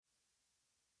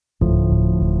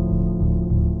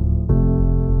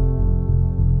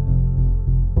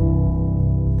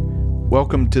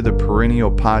Welcome to the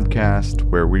Perennial Podcast,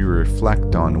 where we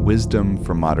reflect on wisdom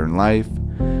from modern life,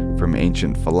 from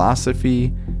ancient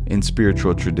philosophy, and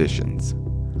spiritual traditions.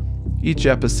 Each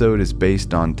episode is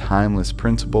based on timeless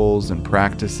principles and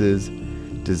practices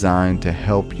designed to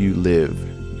help you live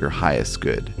your highest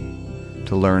good.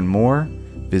 To learn more,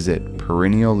 visit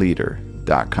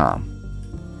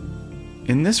perennialleader.com.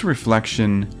 In this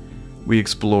reflection, we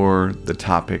explore the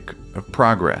topic of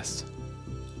progress.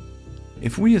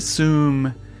 If we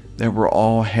assume that we're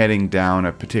all heading down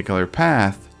a particular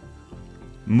path,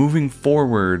 moving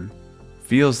forward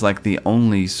feels like the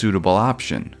only suitable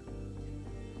option.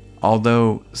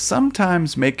 Although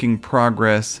sometimes making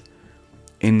progress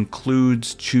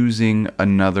includes choosing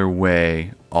another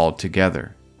way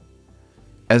altogether.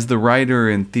 As the writer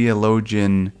and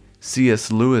theologian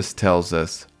C.S. Lewis tells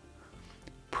us,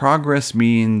 progress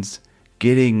means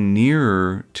getting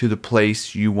nearer to the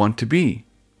place you want to be.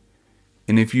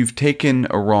 And if you've taken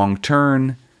a wrong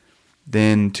turn,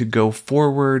 then to go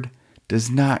forward does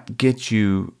not get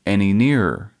you any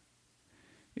nearer.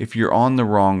 If you're on the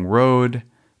wrong road,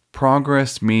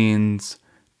 progress means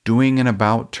doing an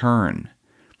about turn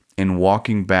and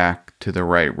walking back to the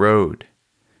right road.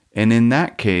 And in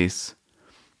that case,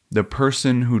 the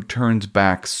person who turns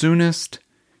back soonest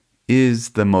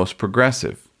is the most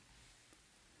progressive.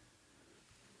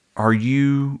 Are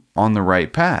you on the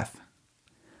right path?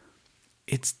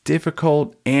 It's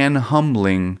difficult and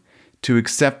humbling to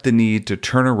accept the need to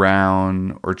turn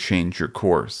around or change your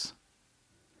course.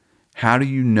 How do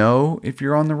you know if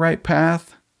you're on the right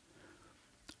path?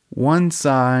 One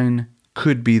sign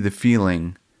could be the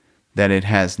feeling that it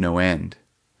has no end.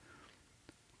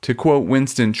 To quote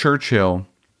Winston Churchill,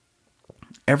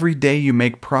 "Every day you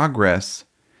make progress,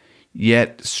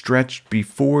 yet stretched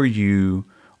before you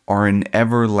are an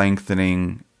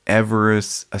ever-lengthening,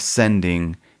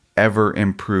 ever-ascending,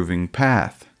 ever-improving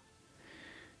path.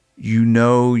 You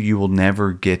know you will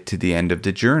never get to the end of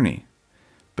the journey,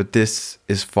 but this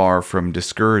is far from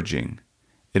discouraging.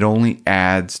 It only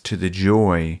adds to the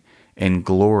joy and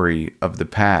glory of the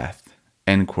path."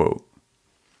 End quote.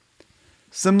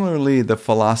 Similarly, the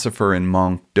philosopher and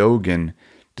monk Dogen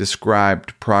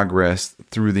described progress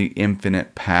through the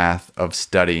infinite path of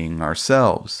studying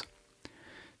ourselves.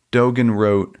 Dogen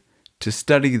wrote, "To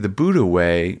study the Buddha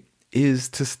way is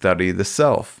to study the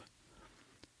self.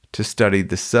 To study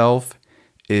the self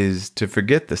is to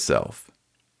forget the self.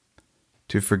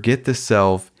 To forget the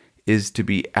self is to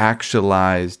be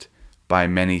actualized by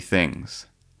many things.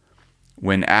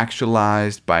 When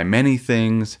actualized by many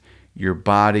things, your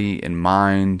body and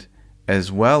mind,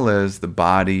 as well as the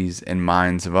bodies and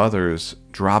minds of others,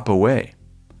 drop away.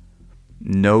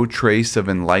 No trace of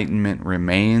enlightenment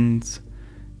remains,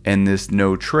 and this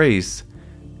no trace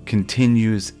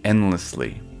continues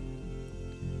endlessly.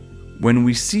 When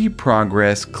we see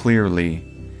progress clearly,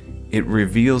 it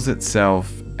reveals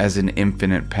itself as an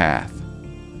infinite path.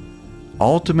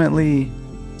 Ultimately,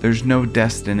 there's no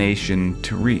destination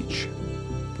to reach.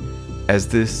 As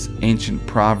this ancient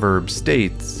proverb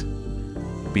states,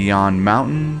 beyond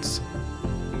mountains,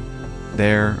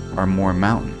 there are more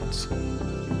mountains.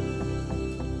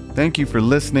 Thank you for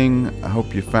listening. I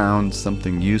hope you found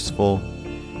something useful.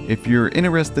 If you're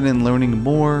interested in learning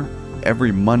more,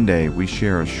 every Monday we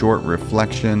share a short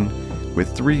reflection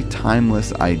with 3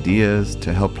 timeless ideas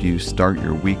to help you start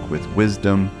your week with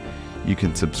wisdom. You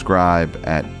can subscribe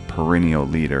at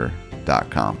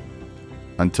perennialleader.com.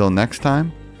 Until next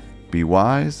time, be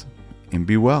wise and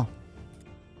be well.